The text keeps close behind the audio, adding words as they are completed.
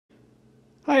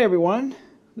Hi everyone,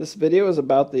 this video is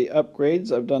about the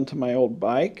upgrades I've done to my old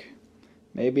bike.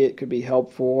 Maybe it could be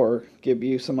helpful or give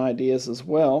you some ideas as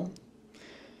well.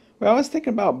 Well, I was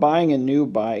thinking about buying a new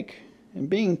bike, and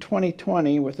being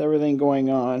 2020 with everything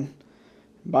going on,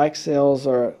 bike sales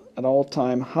are at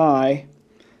all-time high,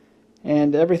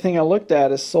 and everything I looked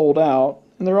at is sold out,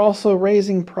 and they're also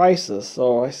raising prices.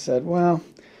 So I said, well,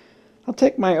 I'll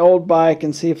take my old bike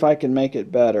and see if I can make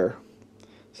it better.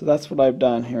 So that's what I've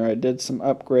done here. I did some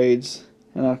upgrades,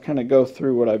 and I'll kind of go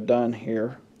through what I've done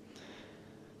here.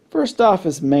 First off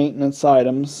is maintenance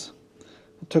items.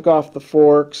 I took off the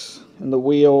forks and the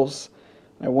wheels.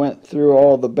 I went through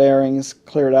all the bearings,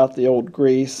 cleared out the old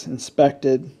grease,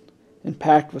 inspected, and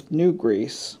packed with new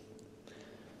grease.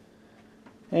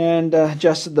 And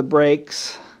adjusted the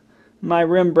brakes. My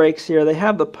rim brakes here, they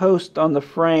have the post on the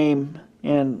frame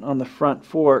and on the front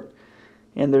fork.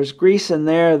 And there's grease in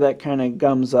there that kind of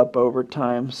gums up over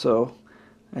time, so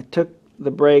I took the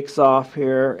brakes off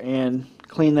here and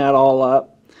cleaned that all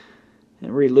up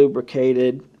and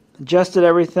re-lubricated, adjusted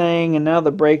everything, and now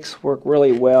the brakes work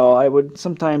really well. I would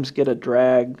sometimes get a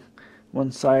drag.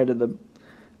 One side of the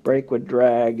brake would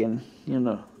drag, and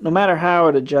no matter how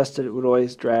it adjusted, it would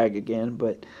always drag again,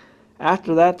 but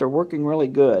after that they're working really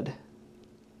good.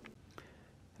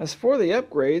 As for the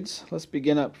upgrades, let's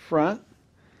begin up front.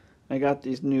 I got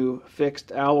these new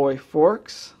fixed alloy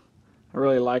forks. I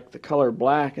really like the color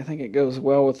black. I think it goes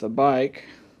well with the bike.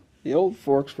 The old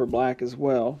forks were black as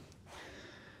well.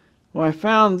 Well, I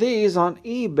found these on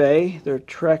eBay. They're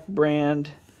Trek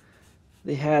brand.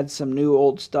 They had some new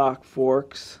old stock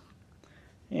forks,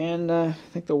 and I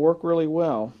think they'll work really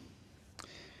well.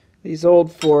 These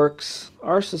old forks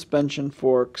are suspension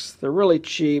forks. They're really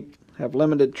cheap, have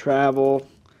limited travel,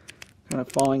 kind of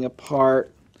falling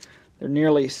apart. They're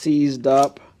nearly seized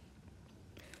up.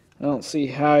 I don't see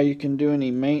how you can do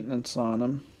any maintenance on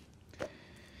them.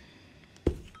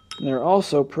 And they're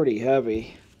also pretty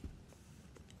heavy.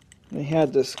 They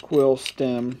had this quill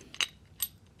stem.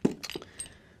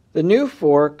 The new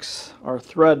forks are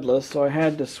threadless, so I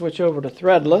had to switch over to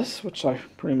threadless, which I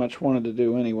pretty much wanted to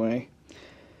do anyway.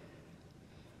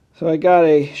 So I got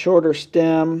a shorter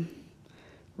stem,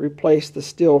 replaced the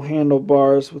steel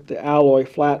handlebars with the alloy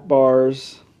flat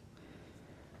bars,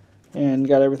 and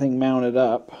got everything mounted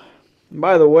up. And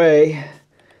by the way,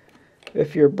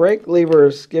 if your brake lever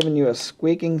is giving you a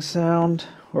squeaking sound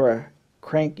or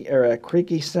a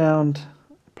creaky sound,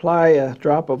 apply a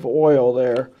drop of oil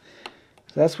there.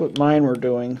 That's what mine were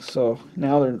doing, so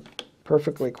now they're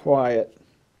perfectly quiet.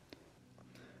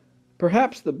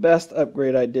 Perhaps the best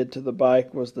upgrade I did to the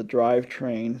bike was the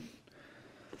drivetrain.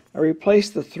 I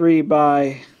replaced the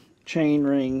 3x chain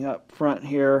ring up front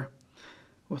here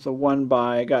with a 1x.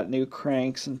 I got new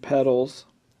cranks and pedals.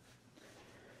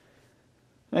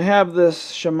 I have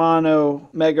this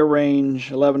Shimano Mega Range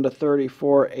 11 to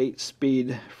 34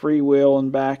 8-speed freewheel in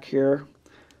back here.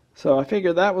 So I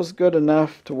figured that was good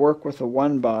enough to work with a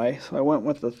 1x. So I went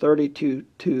with the 32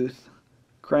 tooth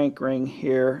crank ring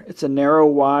here. It's a narrow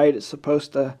wide. It's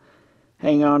supposed to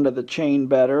hang on to the chain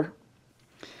better.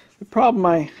 The problem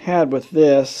I had with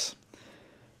this,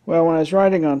 well, when I was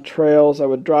riding on trails, I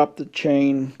would drop the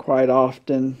chain quite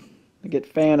often. I get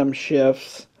phantom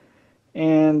shifts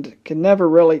and could never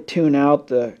really tune out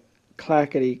the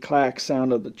clackety-clack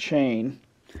sound of the chain.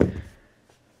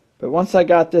 But once I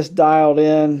got this dialed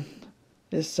in,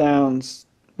 this sounds,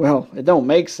 well, it don't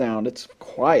make sound, it's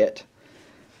quiet.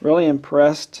 Really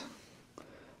impressed.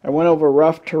 I went over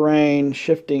rough terrain,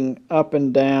 shifting up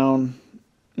and down,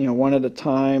 one at a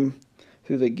time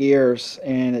through the gears,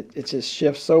 and it just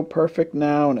shifts so perfect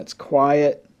now, and it's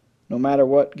quiet no matter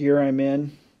what gear I'm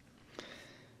in.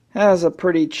 Has a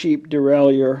pretty cheap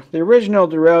derailleur. The original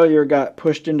derailleur got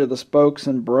pushed into the spokes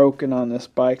and broken on this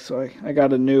bike, so I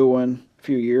got a new one a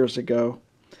few years ago.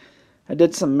 I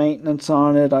did some maintenance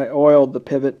on it. I oiled the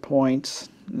pivot points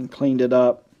and cleaned it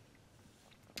up.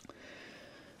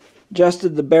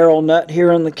 Adjusted the barrel nut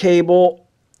here on the cable,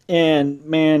 and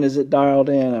man, is it dialed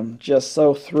in. I'm just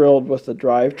so thrilled with the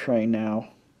drivetrain now.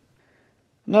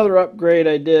 Another upgrade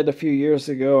I did a few years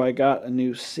ago, I got a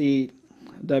new seat,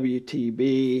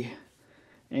 WTB,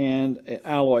 and an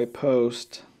alloy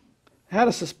post. I had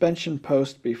a suspension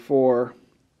post before,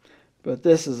 but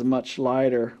this is much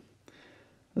lighter. I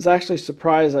was actually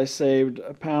surprised I saved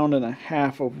 1.5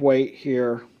 pounds of weight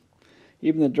here.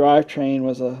 Even the drivetrain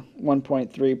was a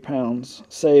 1.3 pounds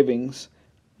savings,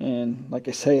 and like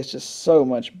I say, it's just so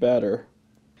much better.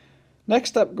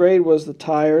 Next upgrade was the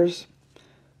tires.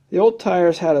 The old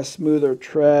tires had a smoother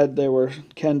tread. They were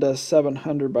Kenda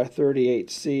 700 by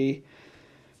 38C.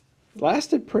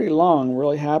 Lasted pretty long,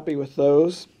 really happy with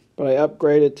those. but I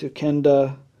upgraded to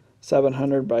Kenda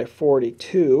 700 by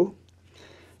 42,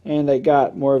 and I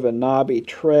got more of a knobby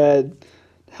tread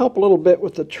to help a little bit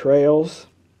with the trails.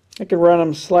 I can run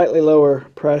them slightly lower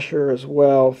pressure as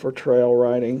well for trail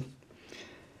riding.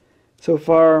 So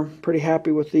far, pretty happy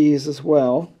with these as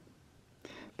well,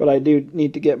 but I do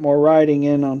need to get more riding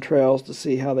in on trails to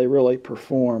see how they really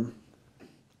perform.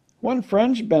 One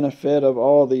fringe benefit of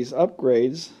all these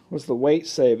upgrades was the weight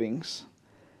savings.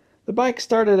 The bike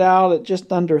started out at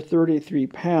just under 33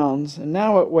 pounds, and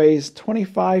now it weighs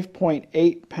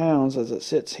 25.8 pounds as it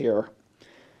sits here.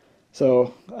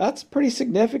 So that's pretty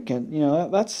significant. You know,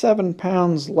 that's 7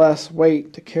 pounds less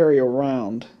weight to carry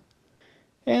around.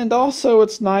 And also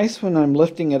it's nice when I'm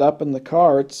lifting it up in the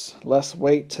car, it's less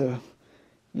weight to,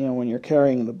 when you're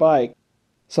carrying the bike.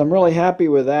 So I'm really happy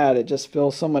with that. It just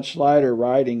feels so much lighter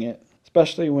riding it,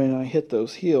 especially when I hit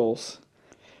those hills.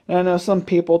 And I know some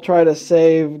people try to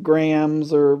save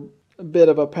grams or a bit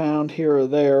of a pound here or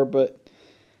there, but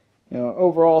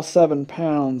overall 7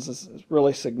 pounds is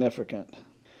really significant.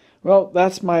 Well,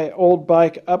 that's my old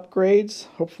bike upgrades.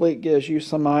 Hopefully it gives you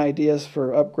some ideas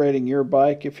for upgrading your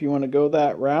bike if you want to go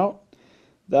that route.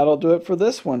 That'll do it for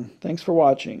this one. Thanks for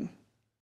watching.